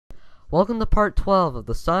Welcome to part 12 of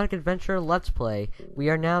the Sonic Adventure Let's Play. We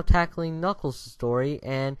are now tackling Knuckles' story,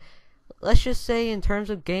 and let's just say in terms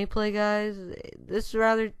of gameplay, guys,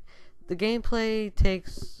 the gameplay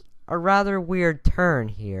takes a rather weird turn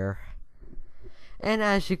here. And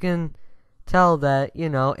as you can tell that,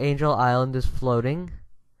 Angel Island is floating.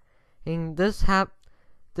 And this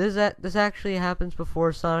actually happens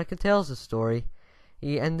before Sonic and Tails' story.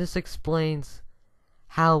 And this explains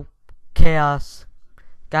how Chaos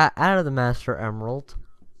got out of the Master Emerald.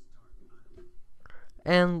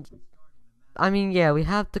 And I mean, yeah, we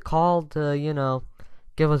have to call to,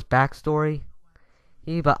 give us backstory.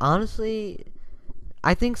 But honestly,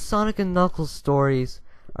 I think Sonic and Knuckles stories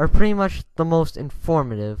are pretty much the most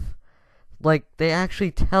informative. Like, they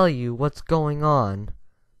actually tell you what's going on.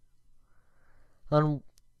 But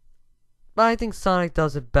I think Sonic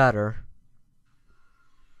does it better.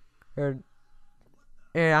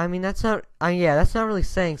 Yeah, I mean, that's not really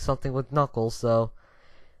saying something with Knuckles, so.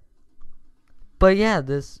 But yeah,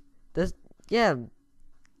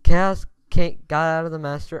 Chaos got out of the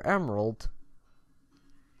Master Emerald.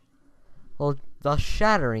 Well, thus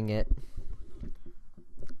shattering it.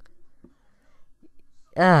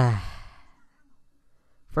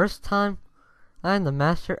 First time, and the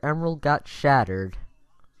Master Emerald got shattered.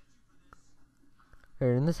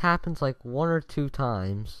 And this happens like 1 or 2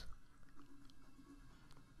 times.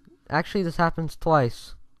 Actually, this happens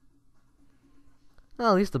twice.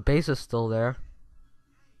 Well, at least the base is still there.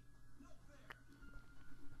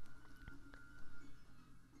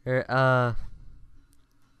 But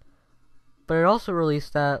it also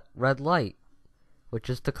released that red light, which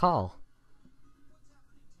is to call.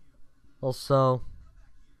 Also,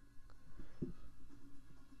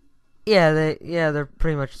 they're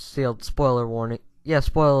pretty much sealed. Spoiler warning. Yeah,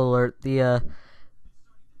 spoiler alert. The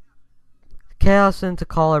Chaos and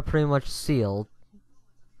Tikal are pretty much sealed.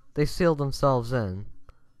 They sealed themselves in.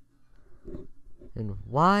 And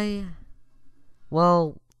why?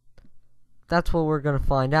 Well, that's what we're gonna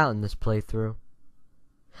find out in this playthrough.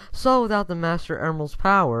 So, without the Master Emerald's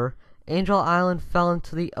power, Angel Island fell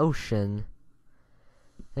into the ocean,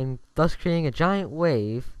 and thus creating a giant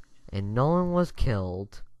wave, and no one was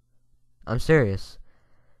killed. I'm serious.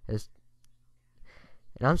 And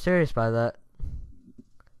I'm serious by that.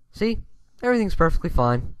 See? Everything's perfectly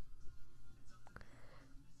fine.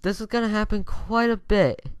 This is gonna happen quite a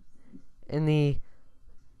bit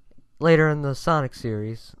later in the Sonic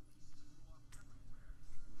series.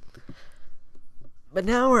 But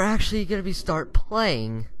now we're actually gonna start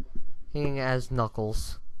playing as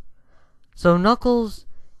Knuckles. So Knuckles,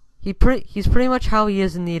 he's pretty much how he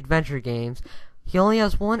is in the adventure games. He only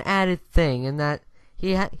has one added thing, in that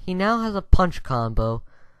he now has a punch combo.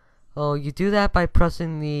 Oh, you do that by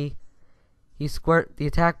pressing the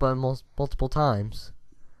attack button multiple times.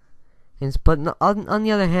 But on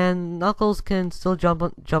the other hand, Knuckles can still jump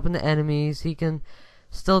into enemies. He can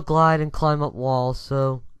still glide and climb up walls.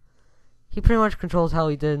 So he pretty much controls how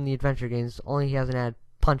he did in the adventure games. Only he has an added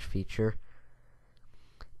punch feature.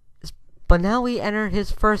 But now we enter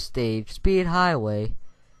his first stage, Speed Highway.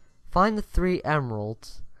 Find the 3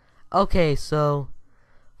 emeralds. Okay, so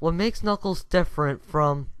what makes Knuckles different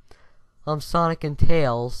from Sonic and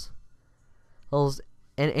Tails, and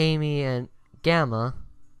Amy and Gamma,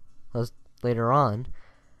 later on,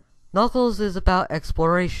 Knuckles is about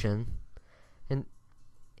exploration.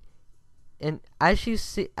 And as you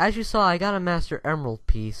saw, I got a Master Emerald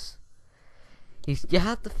piece. You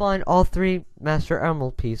have to find all 3 Master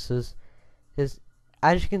Emerald pieces. As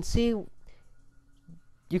you can see,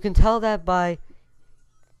 you can tell that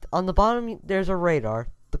on the bottom there's a radar.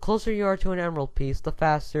 The closer you are to an emerald piece, the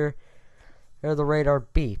faster the radar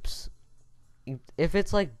beeps. If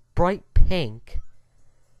it's like bright pink,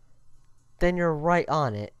 then you're right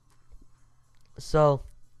on it. So,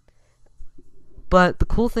 but the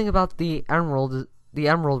cool thing about the emerald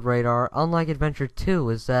radar, unlike Adventure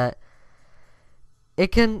 2, is that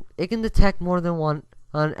it can detect more than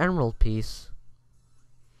an emerald piece.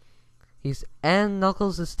 And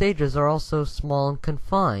Knuckles' stages are also small and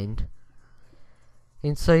confined.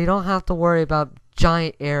 And so you don't have to worry about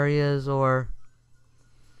giant areas or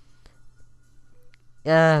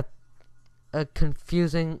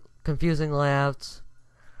confusing layouts.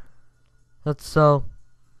 These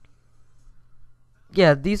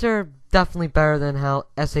are definitely better than how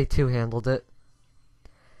SA2 handled it.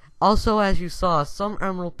 Also, as you saw, some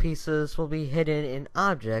emerald pieces will be hidden in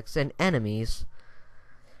objects and enemies.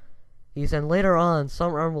 And later on,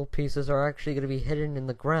 some emerald pieces are actually going to be hidden in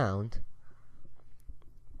the ground.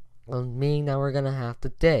 Meaning that we're going to have to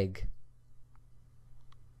dig.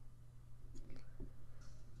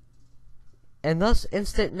 And thus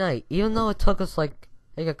instant night. Even though it took us like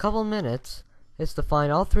a couple minutes is to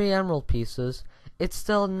find all 3 emerald pieces, it's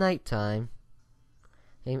still nighttime.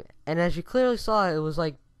 And as you clearly saw, it was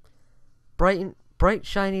like bright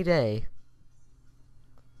shiny day.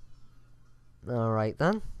 Alright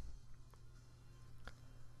then.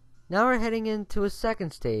 Now we're heading into a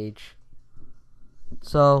second stage.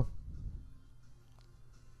 So,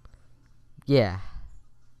 yeah.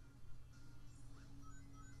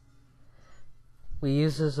 We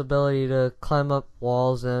use this ability to climb up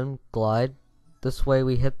walls and glide. This way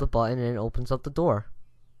we hit the button and it opens up the door.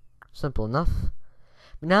 Simple enough.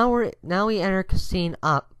 Now we enter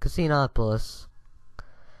Casinopolis.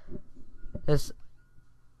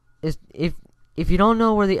 If you don't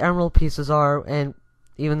know where the emerald pieces are, and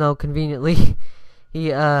even though conveniently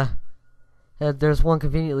there's one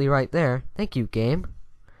conveniently right there. Thank you, game.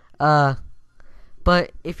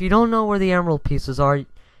 But if you don't know where the emerald pieces are,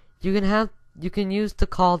 you can use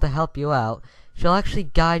Tikal to help you out. She'll actually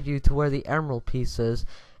guide you to where the emerald piece is.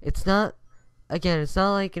 It's not like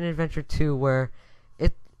in Adventure 2 where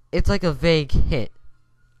it's like a vague hint.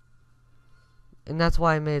 And that's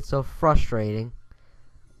why I made it so frustrating.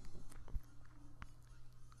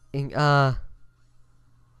 And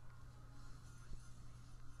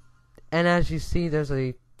as you see, there's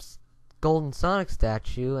a golden Sonic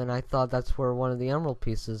statue, and I thought that's where one of the emerald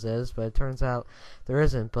pieces is, but it turns out there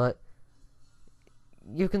isn't. But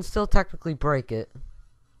you can still technically break it.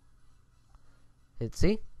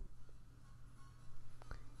 See?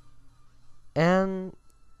 And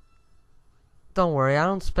don't worry, I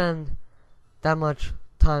don't spend that much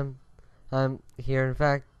time here. In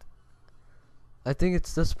fact, I think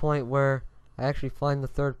it's this point where I actually find the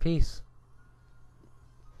 3rd piece.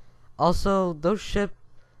 Also,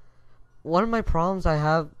 one of the problems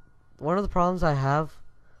I have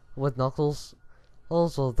with Knuckles,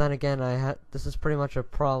 also then again this is pretty much a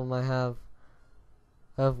problem I have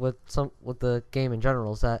with the game in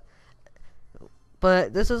general, is that,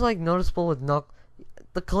 but this is like noticeable with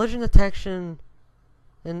the collision detection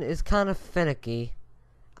and is kind of finicky.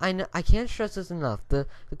 I can't stress this enough. The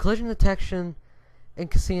collision detection in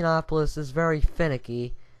Casinopolis is very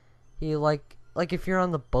finicky. Like if you're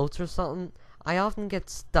on the boats or something, I often get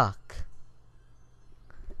stuck.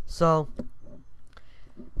 So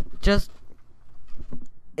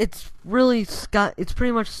it's pretty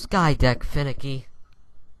much Skydeck finicky.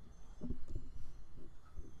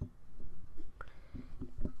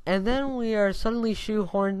 And then we are suddenly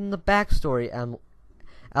shoehorned in the backstory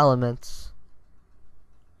elements.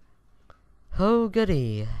 Oh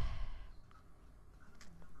goody.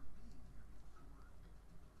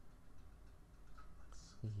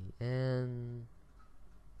 And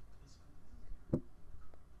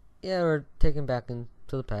yeah, we're taken back into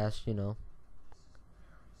the past, you know.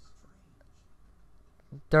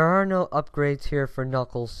 There are no upgrades here for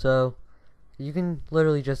Knuckles, so you can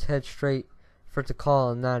literally just head straight for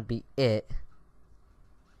Tikal and that'd be it.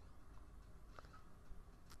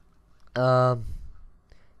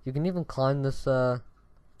 You can even climb this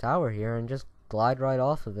tower here and just glide right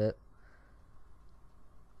off of it.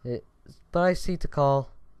 But I see Tikal.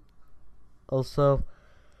 Also,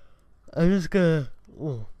 I'm just gonna.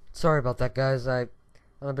 Ooh, sorry about that, guys. I'm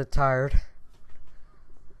a bit tired.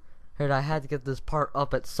 Heard I had to get this part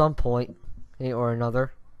up at some point or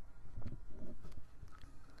another.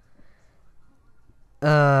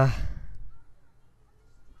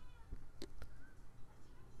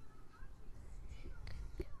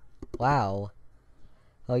 Wow.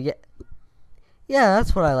 Oh yeah. Yeah,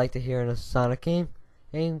 that's what I like to hear in a Sonic game.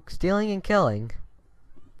 And stealing and killing.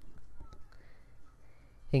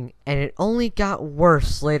 And it only got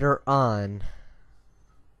worse later on.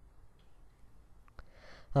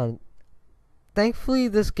 Thankfully,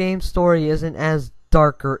 this game's story isn't as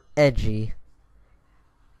dark or edgy.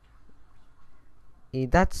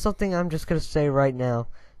 That's something I'm just gonna say right now.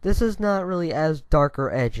 This is not really as dark or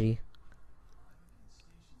edgy.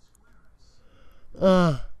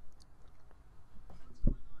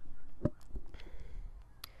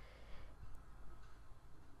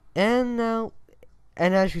 And now,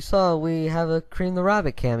 and as you saw, we have a Cream the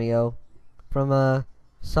Rabbit cameo from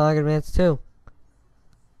Sonic Advance 2.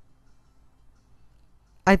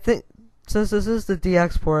 I think since this is the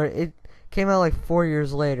DX port, it came out like 4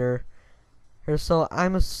 years later. So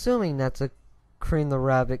I'm assuming that's a Cream the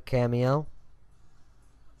Rabbit cameo.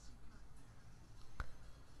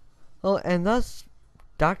 Oh, and thus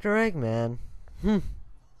Dr. Eggman.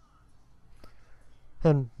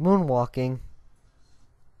 And moonwalking.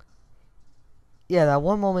 Yeah, that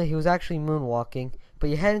one moment he was actually moonwalking. But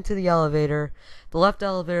you head into the elevator. The left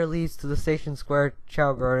elevator leads to the Station Square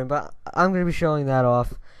Chow Garden, but I'm going to be showing that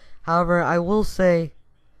off. However, I will tell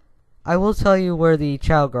you where the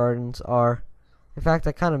Chow Gardens are. In fact,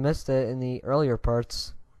 I kind of missed it in the earlier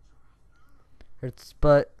parts.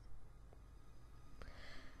 But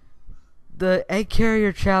the Egg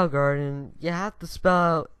Carrier Chow Garden, you have to spell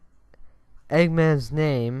out Eggman's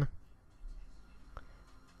name.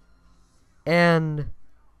 And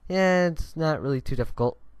yeah, it's not really too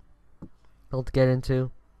difficult to get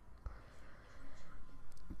into.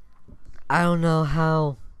 I don't know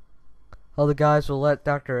how the guys will let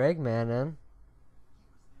Dr. Eggman in.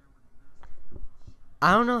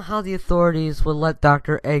 I don't know how the authorities would let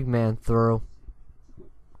Dr. Eggman through.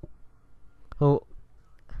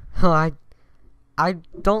 I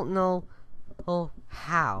don't know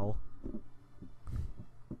how.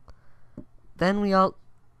 Then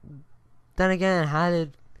again, how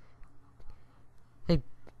did...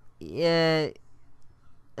 Yeah...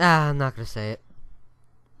 I'm not gonna say it.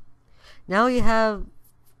 Now you have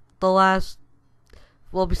the last...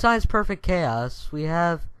 Well, besides Perfect Chaos, we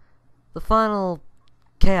have the final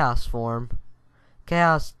Chaos form.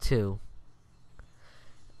 Chaos 2.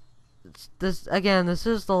 This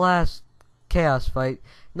is the last Chaos fight.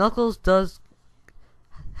 Knuckles does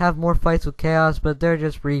have more fights with Chaos, but they're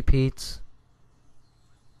just repeats.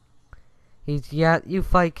 You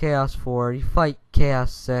fight Chaos 4, you fight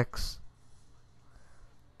Chaos 6.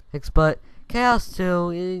 But Chaos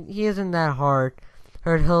 2, he isn't that hard.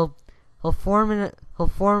 He'll form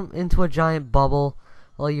into a giant bubble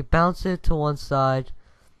while you bounce it to one side,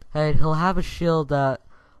 and he'll have a shield that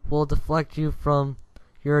will deflect you from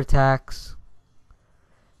your attacks.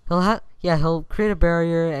 He'll create a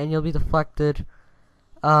barrier and you'll be deflected.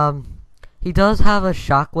 He does have a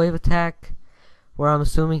shockwave attack, where I'm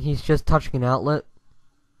assuming he's just touching an outlet.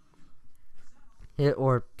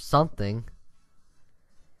 Or something.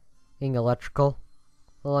 Being electrical.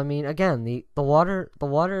 Well, I mean, again, the water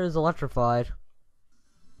is electrified.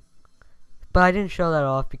 But I didn't show that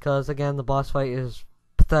off because, again, the boss fight is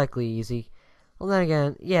pathetically easy. Well, then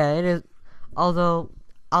again, yeah, it is. Although,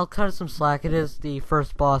 I'll cut it some slack. It is the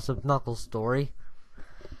first boss of Knuckles' story.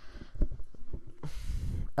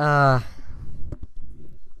 And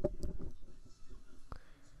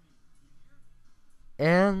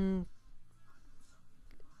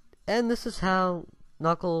this is how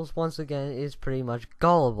Knuckles, once again, is pretty much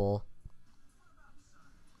gullible.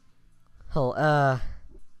 Yeah,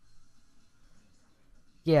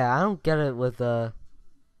 I don't get it with,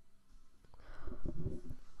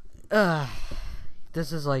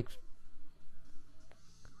 this is like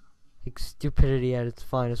stupidity at its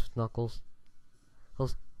finest with Knuckles.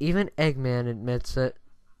 Even Eggman admits it.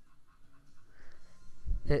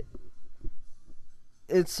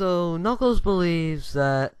 So Knuckles believes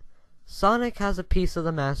that Sonic has a piece of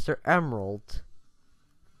the Master Emerald.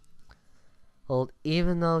 Well,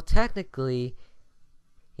 even though technically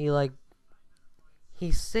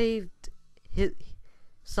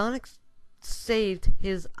Sonic saved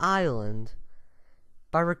his island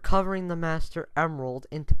by recovering the Master Emerald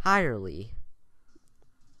entirely.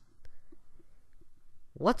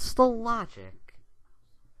 What's the logic?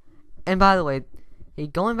 And by the way,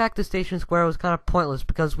 going back to Station Square was kind of pointless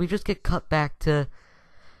because we just get cut back to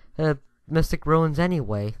Mystic Ruins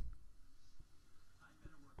anyway.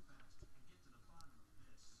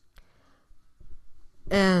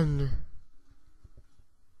 And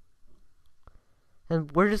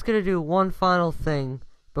we're just gonna do one final thing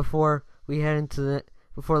before we head into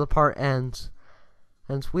before the part ends.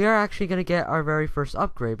 And we are actually gonna get our very first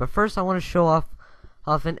upgrade. But first, I want to show off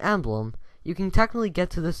an emblem. You can technically get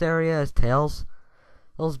to this area as Tails,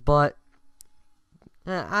 but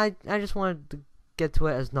I just wanted to get to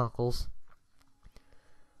it as Knuckles.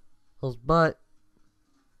 But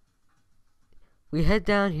we head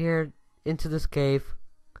down here into this cave.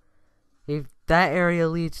 That area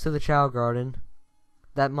leads to the Chow Garden,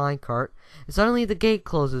 that minecart, and suddenly the gate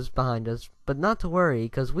closes behind us. But not to worry,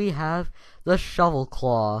 because we have the Shovel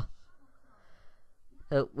Claw.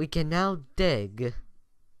 We can now dig.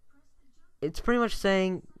 It's pretty much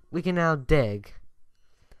saying we can now dig.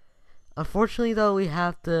 Unfortunately, though, we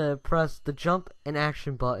have to press the jump and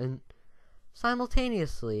action button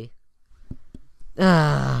simultaneously.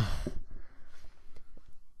 At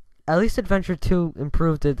least Adventure 2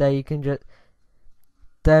 improved it that you can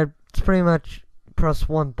that's pretty much press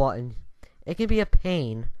one button. It can be a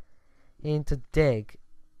pain to dig.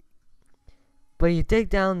 But you dig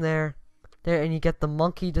down there and you get the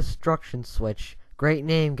Monkey Destruction Switch. Great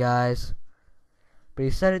name, guys. But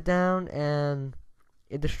you set it down and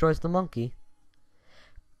it destroys the monkey.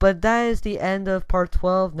 But that is the end of part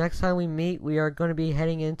 12. Next time we meet, we are going to be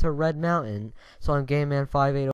heading into Red Mountain. So I'm GameMan 58.